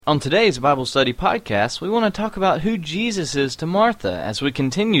On today's Bible Study Podcast, we want to talk about who Jesus is to Martha as we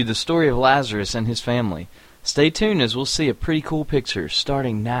continue the story of Lazarus and his family. Stay tuned as we'll see a pretty cool picture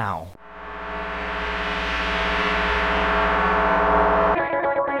starting now.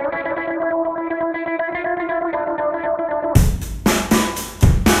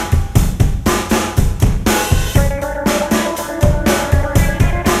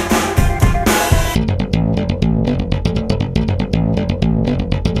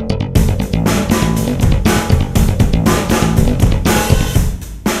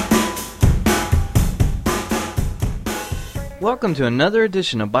 Welcome to another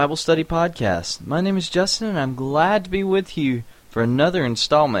edition of Bible Study Podcast. My name is Justin, and I'm glad to be with you for another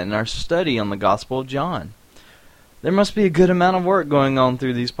installment in our study on the Gospel of John. There must be a good amount of work going on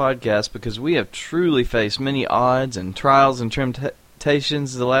through these podcasts because we have truly faced many odds and trials and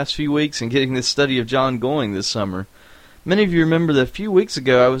temptations the last few weeks in getting this study of John going this summer. Many of you remember that a few weeks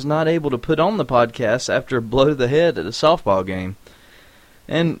ago I was not able to put on the podcast after a blow to the head at a softball game.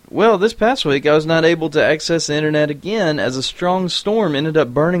 And, well, this past week I was not able to access the internet again as a strong storm ended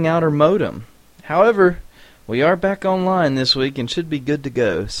up burning out our modem. However, we are back online this week and should be good to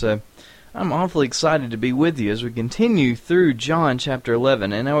go, so I'm awfully excited to be with you as we continue through John chapter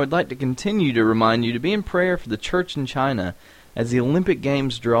 11, and I would like to continue to remind you to be in prayer for the church in China as the Olympic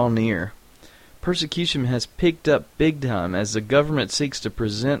Games draw near. Persecution has picked up big time as the government seeks to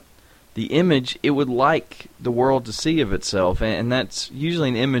present the image it would like the world to see of itself, and that's usually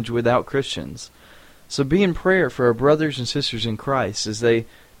an image without Christians. So be in prayer for our brothers and sisters in Christ as they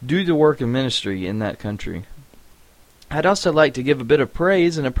do the work of ministry in that country. I'd also like to give a bit of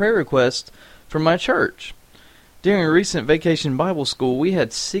praise and a prayer request from my church. During a recent Vacation Bible School, we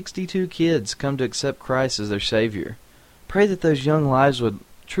had 62 kids come to accept Christ as their Savior. Pray that those young lives would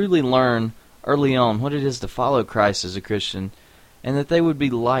truly learn early on what it is to follow Christ as a Christian, and that they would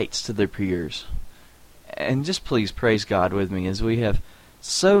be lights to their peers. And just please praise God with me as we have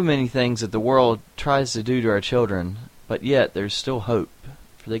so many things that the world tries to do to our children, but yet there's still hope,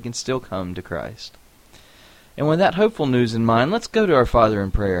 for they can still come to Christ. And with that hopeful news in mind, let's go to our Father in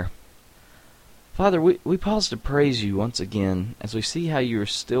prayer. Father, we pause to praise you once again as we see how you are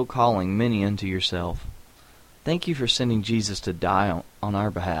still calling many unto yourself. Thank you for sending Jesus to die on our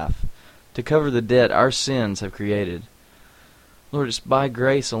behalf, to cover the debt our sins have created. Lord, it's by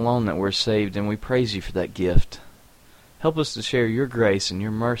grace alone that we're saved, and we praise you for that gift. Help us to share your grace and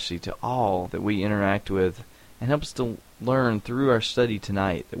your mercy to all that we interact with, and help us to learn through our study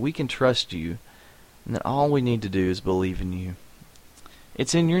tonight that we can trust you, and that all we need to do is believe in you.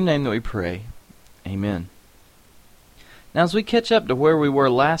 It's in your name that we pray. Amen. Now, as we catch up to where we were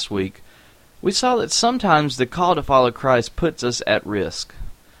last week, we saw that sometimes the call to follow Christ puts us at risk.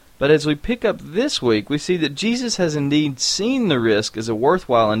 But as we pick up this week, we see that Jesus has indeed seen the risk as a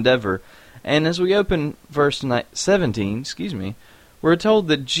worthwhile endeavor. And as we open verse 17, we're told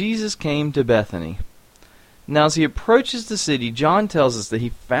that Jesus came to Bethany. Now as he approaches the city, John tells us that he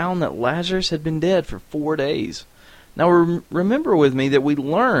found that Lazarus had been dead for 4 days. Now remember with me that we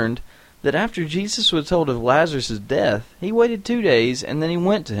learned that after Jesus was told of Lazarus' death, he waited 2 days and then he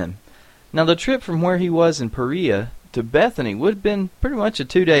went to him. Now the trip from where he was in Perea to Bethany would have been pretty much a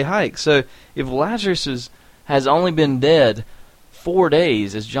 2-day hike. So if Lazarus has only been dead 4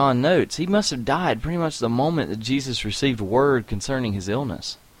 days, as John notes, he must have died pretty much the moment that Jesus received word concerning his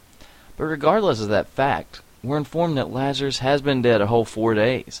illness. But regardless of that fact, we're informed that Lazarus has been dead a whole 4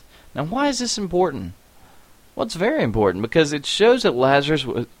 days. Now why is this important? Well, it's very important because it shows that Lazarus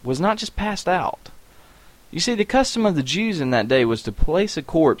was not just passed out. You see, the custom of the Jews in that day was to place a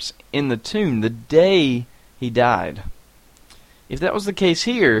corpse in the tomb the day he died. If that was the case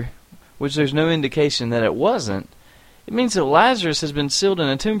here, which there's no indication that it wasn't, it means that Lazarus has been sealed in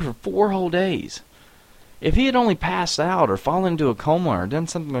a tomb for 4 whole days. If he had only passed out or fallen into a coma or done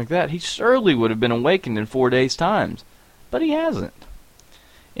something like that, he surely would have been awakened in 4 days' time. But he hasn't.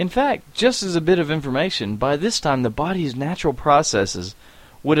 In fact, just as a bit of information, by this time the body's natural processes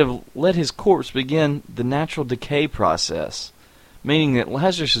would have let his corpse begin the natural decay process, meaning that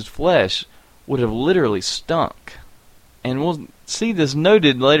Lazarus' flesh would have literally stunk. And we'll see this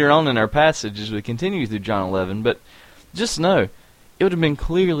noted later on in our passage as we continue through John 11, but just know, it would have been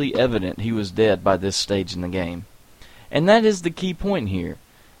clearly evident he was dead by this stage in the game. And that is the key point here,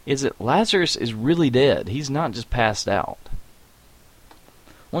 is that Lazarus is really dead. He's not just passed out.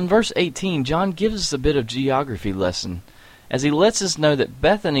 Well, in verse 18, John gives us a bit of geography lesson, as he lets us know that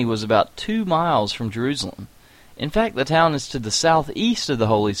Bethany was about 2 miles from Jerusalem. In fact, the town is to the southeast of the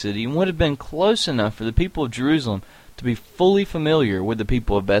Holy City and would have been close enough for the people of Jerusalem to be fully familiar with the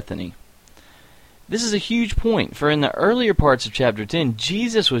people of Bethany. This is a huge point, for in the earlier parts of chapter 10,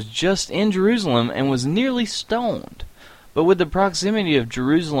 Jesus was just in Jerusalem and was nearly stoned. But with the proximity of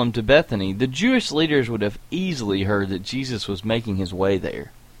Jerusalem to Bethany, the Jewish leaders would have easily heard that Jesus was making his way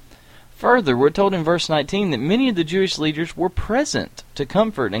there. Further, we're told in verse 19 that many of the Jewish leaders were present to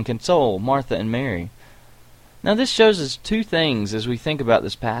comfort and console Martha and Mary. Now this shows us two things as we think about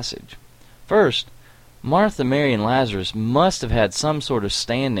this passage. First, Martha, Mary, and Lazarus must have had some sort of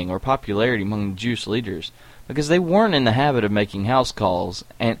standing or popularity among the Jewish leaders, because they weren't in the habit of making house calls.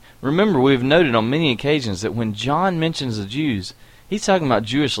 And remember, we've noted on many occasions that when John mentions the Jews, he's talking about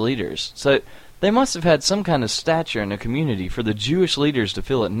Jewish leaders. So they must have had some kind of stature in the community for the Jewish leaders to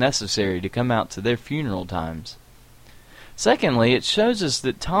feel it necessary to come out to their funeral times. Secondly, it shows us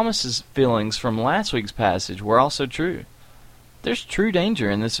that Thomas's feelings from last week's passage were also true. There's true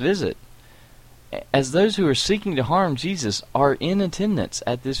danger in this visit, as those who are seeking to harm Jesus are in attendance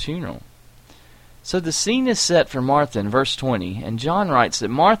at this funeral. So the scene is set for Martha in verse 20, and John writes that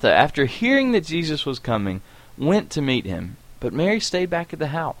Martha, after hearing that Jesus was coming, went to meet him, but Mary stayed back at the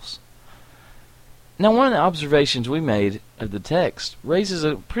house. Now, one of the observations we made of the text raises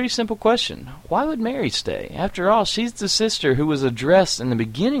a pretty simple question. Why would Mary stay? After all, she's the sister who was addressed in the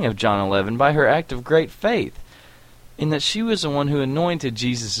beginning of John 11 by her act of great faith, in that she was the one who anointed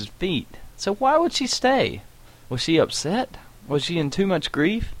Jesus' feet. So why would she stay? Was she upset? Was she in too much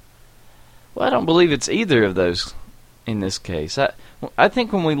grief? Well, I don't believe it's either of those in this case. I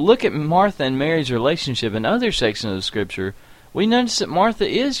think when we look at Martha and Mary's relationship in other sections of the Scripture, we notice that Martha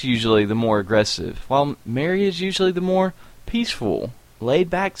is usually the more aggressive, while Mary is usually the more peaceful,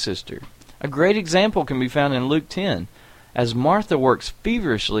 laid-back sister. A great example can be found in Luke 10, as Martha works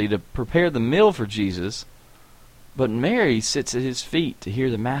feverishly to prepare the meal for Jesus, but Mary sits at his feet to hear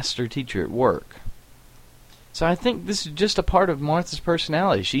the master teacher at work. So I think this is just a part of Martha's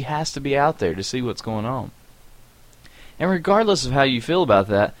personality. She has to be out there to see what's going on. And regardless of how you feel about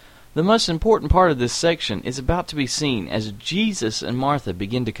that, the most important part of this section is about to be seen as Jesus and Martha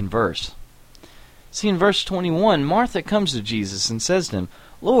begin to converse. See, in verse 21, Martha comes to Jesus and says to him,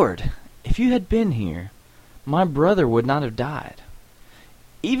 "Lord, if you had been here, my brother would not have died.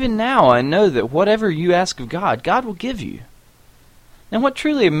 Even now I know that whatever you ask of God, God will give you." Now what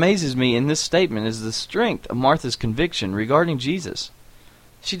truly amazes me in this statement is the strength of Martha's conviction regarding Jesus.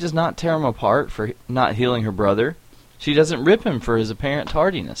 She does not tear him apart for not healing her brother. She doesn't rip him for his apparent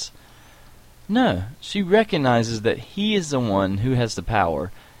tardiness. No, she recognizes that he is the one who has the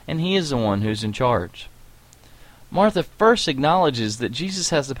power, and he is the one who's in charge. Martha first acknowledges that Jesus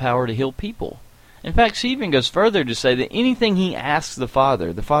has the power to heal people. In fact, she even goes further to say that anything he asks the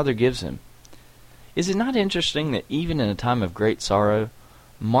Father gives him. Is it not interesting that even in a time of great sorrow,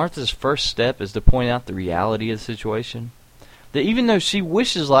 Martha's first step is to point out the reality of the situation? That even though she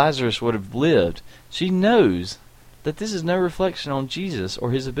wishes Lazarus would have lived, she knows that this is no reflection on Jesus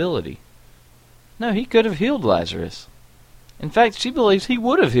or his ability. No, he could have healed Lazarus. In fact, she believes he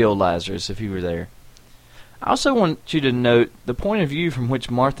would have healed Lazarus if he were there. I also want you to note the point of view from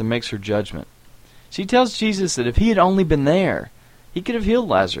which Martha makes her judgment. She tells Jesus that if he had only been there, he could have healed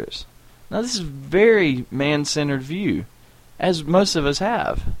Lazarus. Now this is a very man-centered view, as most of us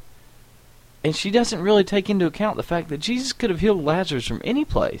have. And she doesn't really take into account the fact that Jesus could have healed Lazarus from any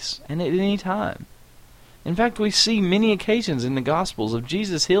place and at any time. In fact, we see many occasions in the Gospels of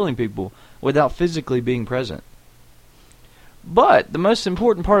Jesus healing people without physically being present. But the most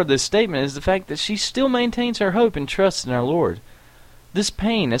important part of this statement is the fact that she still maintains her hope and trust in our Lord. This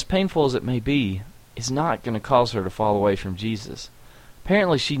pain, as painful as it may be, is not going to cause her to fall away from Jesus.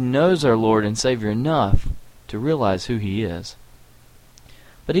 Apparently she knows our Lord and Savior enough to realize who he is.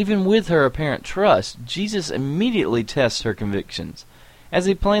 But even with her apparent trust, Jesus immediately tests her convictions, as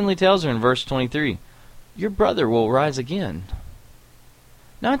he plainly tells her in verse 23, "Your brother will rise again."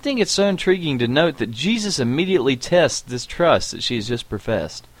 Now I think it's so intriguing to note that Jesus immediately tests this trust that she has just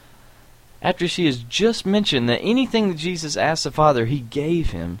professed. After she has just mentioned that anything that Jesus asked the Father, he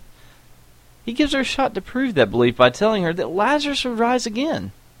gave him, he gives her a shot to prove that belief by telling her that Lazarus will rise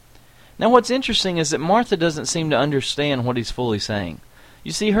again. Now what's interesting is that Martha doesn't seem to understand what he's fully saying.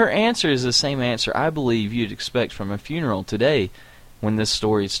 You see, her answer is the same answer I believe you'd expect from a funeral today when this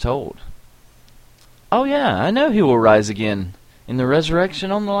story is told. "Oh yeah, I know he will rise again in the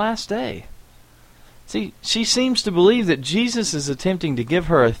resurrection on the last day." See, she seems to believe that Jesus is attempting to give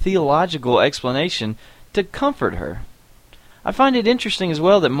her a theological explanation to comfort her. I find it interesting as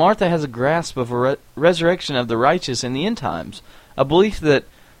well that Martha has a grasp of a resurrection of the righteous in the end times, a belief that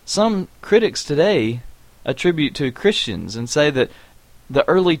some critics today attribute to Christians and say that the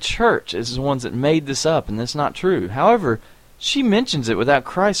early church is the ones that made this up, and that's not true. However, She mentions it without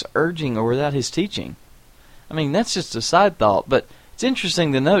Christ's urging or without his teaching. I mean, that's just a side thought, but it's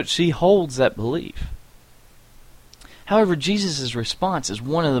interesting to note she holds that belief. However, Jesus' response is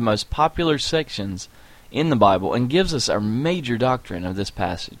one of the most popular sections in the Bible and gives us our major doctrine of this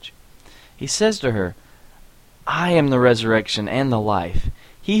passage. He says to her, I am the resurrection and the life.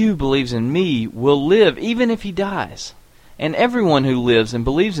 He who believes in me will live even if he dies. And everyone who lives and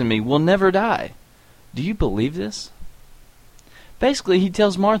believes in me will never die. Do you believe this? Basically, he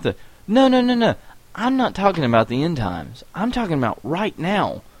tells Martha, No. I'm not talking about the end times. I'm talking about right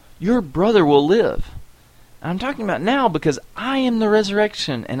now. Your brother will live. I'm talking about now because I am the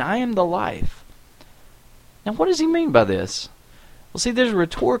resurrection and I am the life. Now, what does he mean by this? Well, see, there's a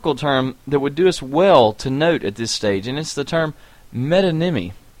rhetorical term that would do us well to note at this stage, and it's the term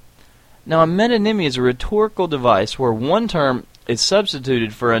metonymy. Now, a metonymy is a rhetorical device where one term is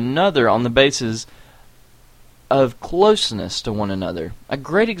substituted for another on the basis of closeness to one another. A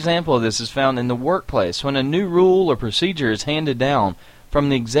great example of this is found in the workplace when a new rule or procedure is handed down from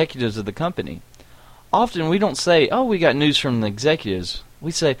the executives of the company. Often we don't say, oh, we got news from the executives.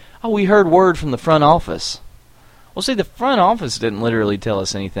 We say, oh, we heard word from the front office. Well, see, the front office didn't literally tell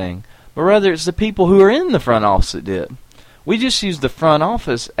us anything, but rather it's the people who are in the front office that did. We just use the front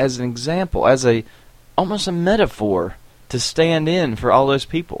office as an example, as almost a metaphor to stand in for all those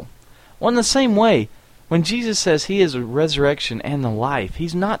people. Well, in the same way, when Jesus says he is the resurrection and the life,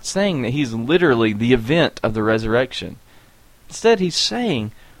 he's not saying that he's literally the event of the resurrection. Instead, he's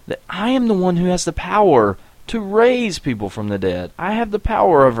saying that I am the one who has the power to raise people from the dead. I have the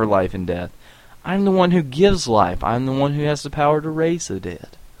power over life and death. I'm the one who gives life. I'm the one who has the power to raise the dead.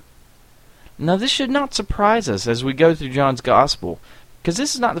 Now, this should not surprise us as we go through John's Gospel, because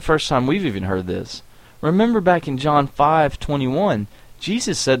this is not the first time we've even heard this. Remember back in John 5:21,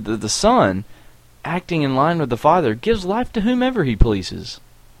 Jesus said that the Son, acting in line with the Father, gives life to whomever he pleases.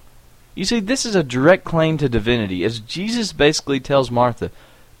 You see, this is a direct claim to divinity, as Jesus basically tells Martha,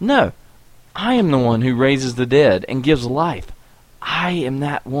 no, I am the one who raises the dead and gives life. I am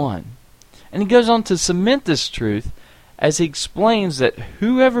that one. And he goes on to cement this truth as he explains that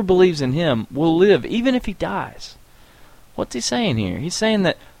whoever believes in him will live even if he dies. What's he saying here? He's saying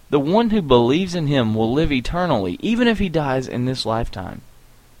that the one who believes in him will live eternally, even if he dies in this lifetime.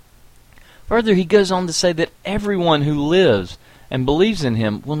 Further, he goes on to say that everyone who lives and believes in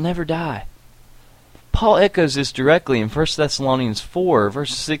him will never die. Paul echoes this directly in 1 Thessalonians 4,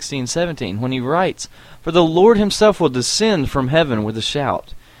 verses 16 and 17, when he writes, For the Lord himself will descend from heaven with a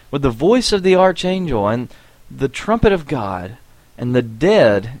shout, with the voice of the archangel and the trumpet of God, and the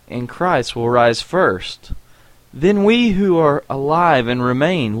dead in Christ will rise first. Then we who are alive and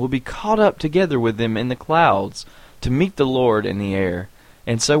remain will be caught up together with them in the clouds to meet the Lord in the air,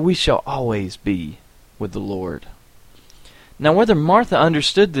 and so we shall always be with the Lord. Now, whether Martha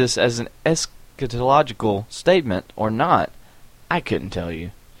understood this as an eschatological statement or not, I couldn't tell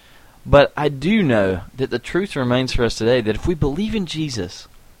you. But I do know that the truth remains for us today that if we believe in Jesus,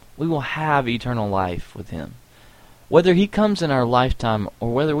 we will have eternal life with him. Whether he comes in our lifetime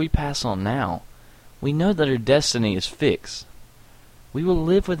or whether we pass on now, we know that our destiny is fixed. We will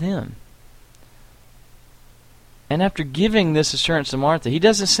live with him. And after giving this assurance to Martha, he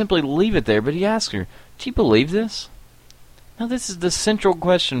doesn't simply leave it there, but he asks her, do you believe this? Now this is the central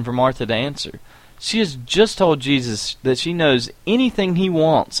question for Martha to answer. She has just told Jesus that she knows anything he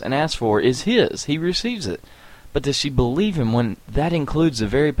wants and asks for is his. He receives it. But does she believe him when that includes the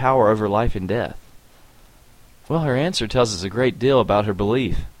very power over life and death? Well, her answer tells us a great deal about her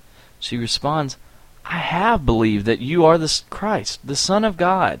belief. She responds, I have believed that you are the Christ, the Son of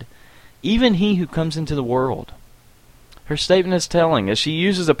God, even he who comes into the world. Her statement is telling, as she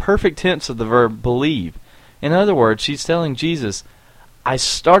uses a perfect tense of the verb believe. In other words, she's telling Jesus, I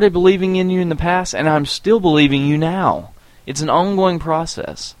started believing in you in the past, and I'm still believing you now. It's an ongoing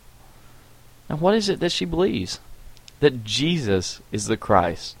process. Now, what is it that she believes? That Jesus is the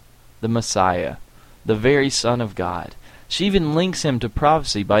Christ, the Messiah, the very Son of God. She even links him to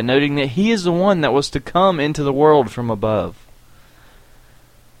prophecy by noting that he is the one that was to come into the world from above.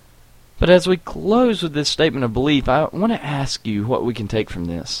 But as we close with this statement of belief, I want to ask you what we can take from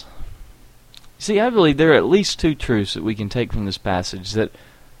this. See, I believe there are at least two truths that we can take from this passage that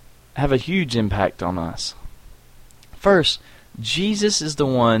have a huge impact on us. First, Jesus is the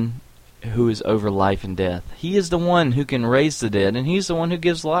one who is over life and death. He is the one who can raise the dead, and he's the one who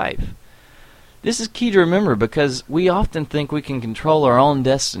gives life. This is key to remember because we often think we can control our own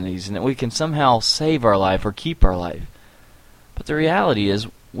destinies and that we can somehow save our life or keep our life. But the reality is,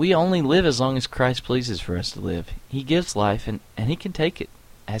 we only live as long as Christ pleases for us to live. He gives life, and he can take it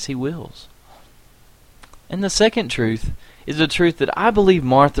as he wills. And the second truth is a truth that I believe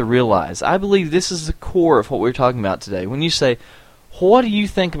Martha realized. I believe this is the core of what we're talking about today. When you say, what do you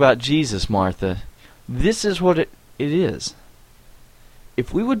think about Jesus, Martha? This is what it is.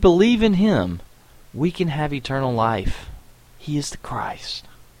 If we would believe in Him, we can have eternal life. He is the Christ.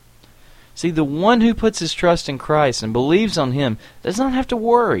 See, the one who puts his trust in Christ and believes on Him does not have to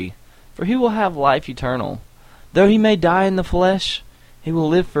worry, for he will have life eternal. Though he may die in the flesh, he will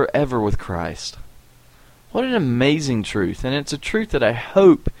live forever with Christ. What an amazing truth, and it's a truth that I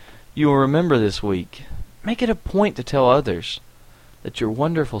hope you will remember this week. Make it a point to tell others that your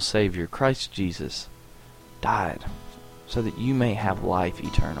wonderful Savior, Christ Jesus, died so that you may have life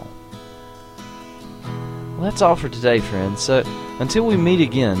eternal. Well, that's all for today, friends. So until we meet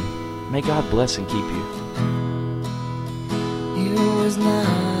again, may God bless and keep you. It was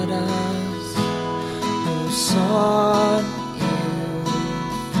not us who sought you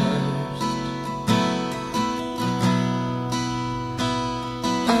first.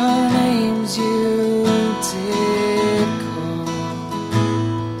 Our names you did call.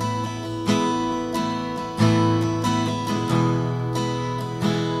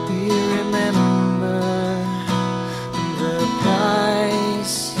 We remember the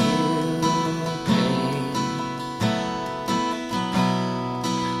price you paid.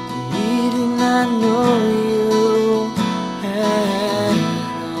 We did not know you.